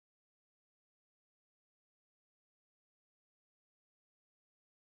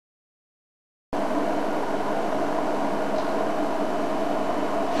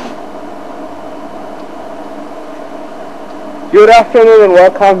Good afternoon and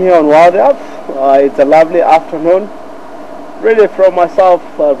welcome here on Wildlife. It's a lovely afternoon. Really from myself,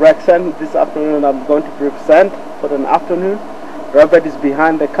 Rexon, this afternoon I'm going to present for an afternoon. Robert is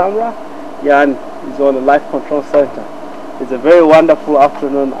behind the camera. Jan is on the life control center. It's a very wonderful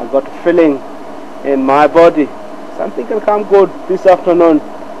afternoon. I got a feeling in my body. Something can come good this afternoon.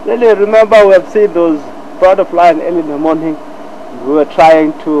 Really remember we have seen those butterflies early in the morning. We were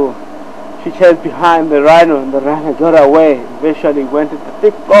trying to chase behind the rhino and the rhino got away. Eventually went into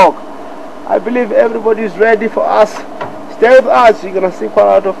thick fog. I believe everybody is ready for us. Stay with us. You're going to see quite a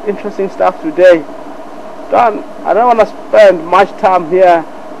lot of interesting stuff today. I don't want to spend much time here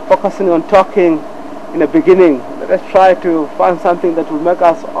focusing on talking in the beginning. Let us try to find something that will make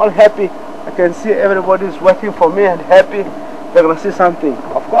us all happy. I can see everybody is waiting for me and happy. They're going to see something.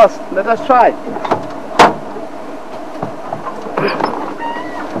 Of course, let us try.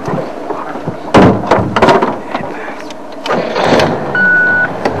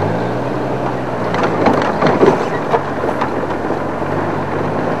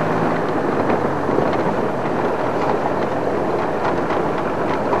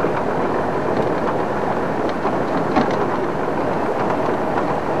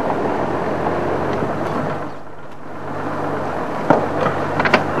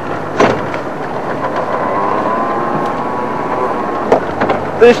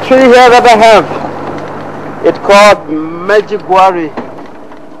 This tree here that I have, it's called magic guarrie.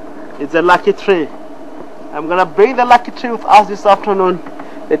 It's a lucky tree. I'm gonna bring the lucky tree with us this afternoon.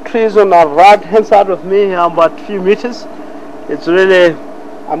 The tree is on the right hand side of me here, about a few meters. It's really,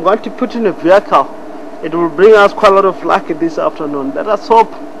 I'm going to put in a vehicle. It will bring us quite a lot of luck this afternoon. Let us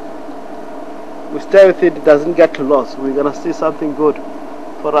hope we stay with it, it doesn't get lost. We're gonna see something good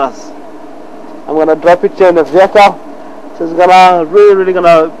for us. I'm gonna drop it here in the vehicle. So it's gonna really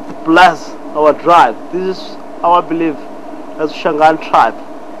gonna bless our drive. This is our belief as Shangaan tribe.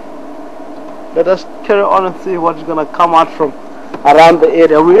 Let us carry on and see what's gonna come out from around the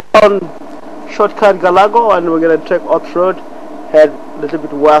area. We're on shortcut Galago and we're gonna take off road, head a little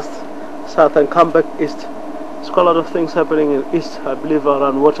bit west, south and come back east. There's quite a lot of things happening in east, I believe,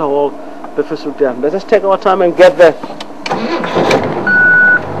 around Waterhole, Bushbuck Dam. Let us take our time and get there.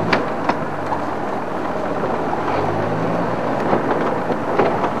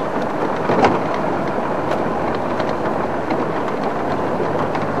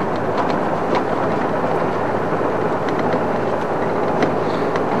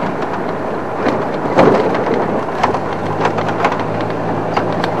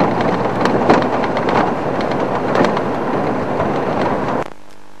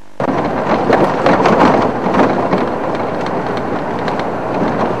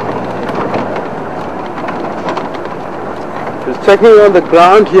 Checking on the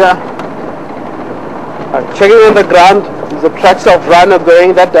ground here. Checking on the ground is the tracks of rhino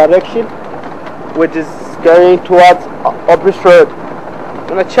going that direction, which is going towards Obrish Road. I'm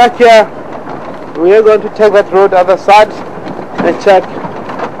gonna check here. We are going to take that road other side and check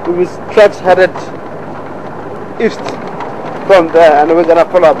with tracks headed east from there, and we're gonna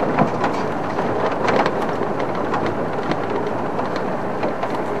pull up.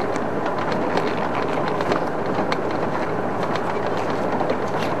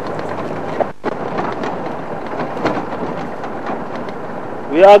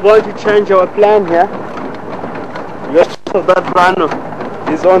 We are going to change our plan here. Most of that rhino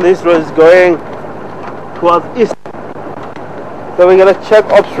is on this road, is going towards east. So we're going to check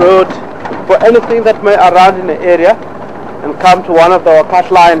Ops Road for anything that may around in the area and come to one of our cut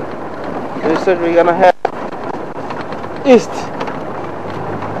line. Instead we're going to head east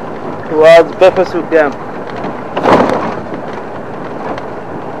towards Bushbuck Dam.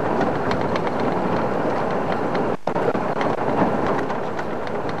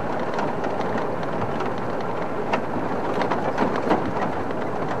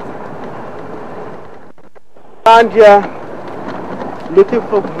 And here, looking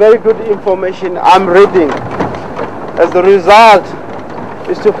for very good information. I'm reading. As the result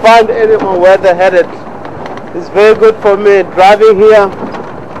is to find anyone where they're headed. It's very good for me driving here,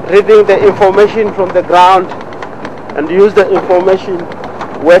 reading the information from the ground, and use the information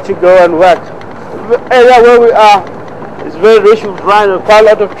where to go and work. The area where we are is very rich with rhino. Quite a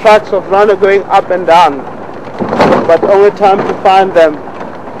lot of tracks of rhino going up and down, but the only time to find them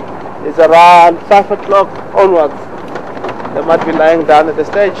is around 5 o'clock onwards. They might be lying down at the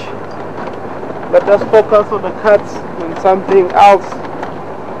stage. Let us focus on the cats and something else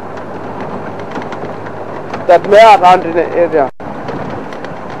that may around in the area.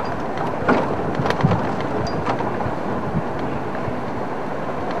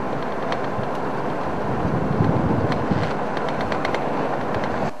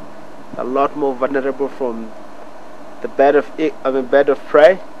 a lot more vulnerable from the bird of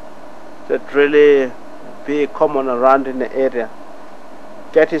prey that really be common around in the area.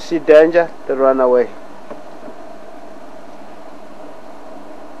 Get to see danger, they run away.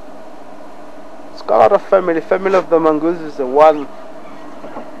 It's got a lot of family. Family of the mongoose is the one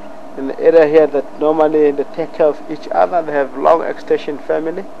in the area here that normally they take care of each other. They have long extension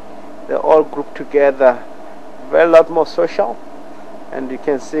family. They're all grouped together, very lot more social, and you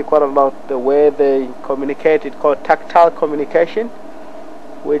can see quite a lot the way they communicate. It's called tactile communication,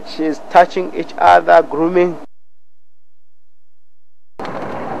 which is touching each other, grooming.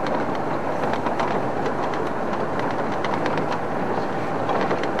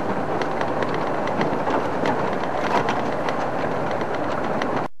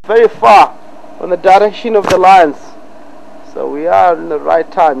 Very far from the direction of the lions, so we are in the right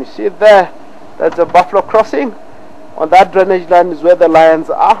time. You see there, that's a buffalo crossing. On that drainage line is where the lions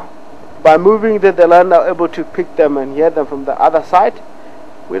are. By moving there, the lions are able to pick them and hear them from the other side.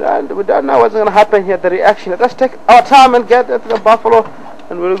 We don't know what's going to happen here, the reaction. Let's take our time and get to the buffalo,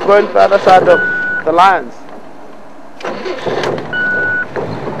 and we'll go into the other side of the lions.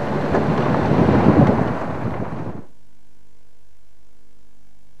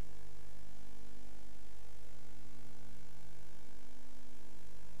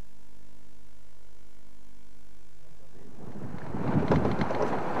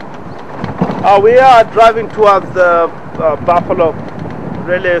 We are driving towards the buffalo.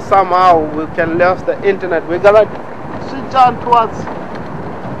 Really, somehow we can lose the internet. We're gonna switch on towards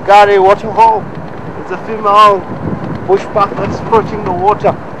Gowrie waterhole. It's a female bushbuck that's approaching the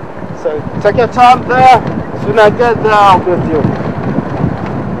water. So take your time there. Soon I get there, I'll be with you.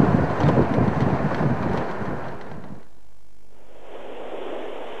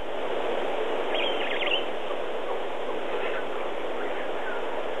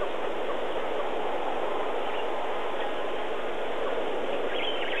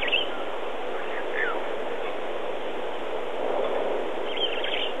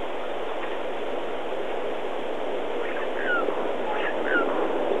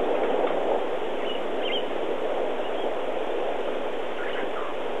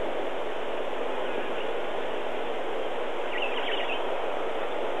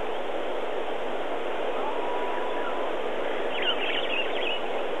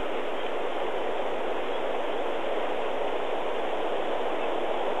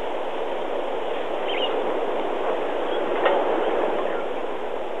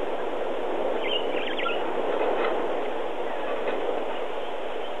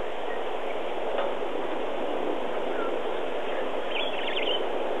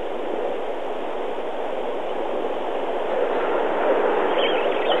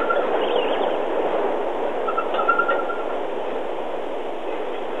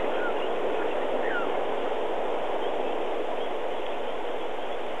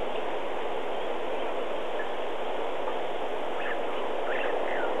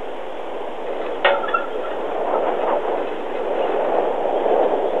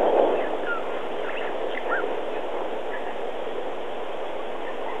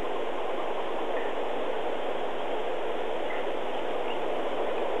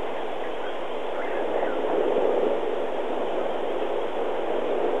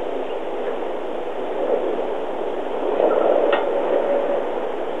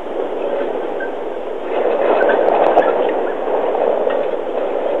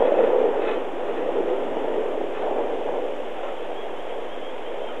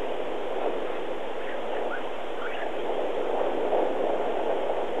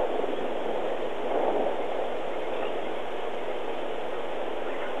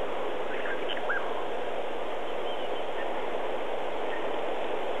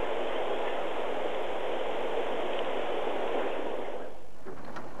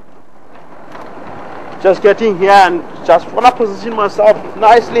 Just getting here and just want to position myself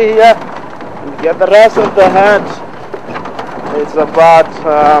nicely here and get the rest of the herd. It's about,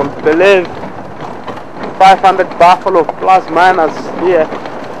 believe 500 buffalo plus minus here.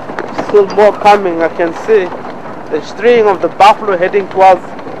 Still more coming. I can see the string of the buffalo heading towards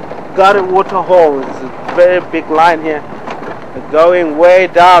Gowrie waterhole. It's a very big line here. They're going way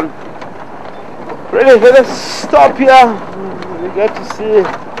down. Really, let's stop here. We get to see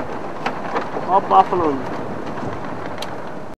more buffalo.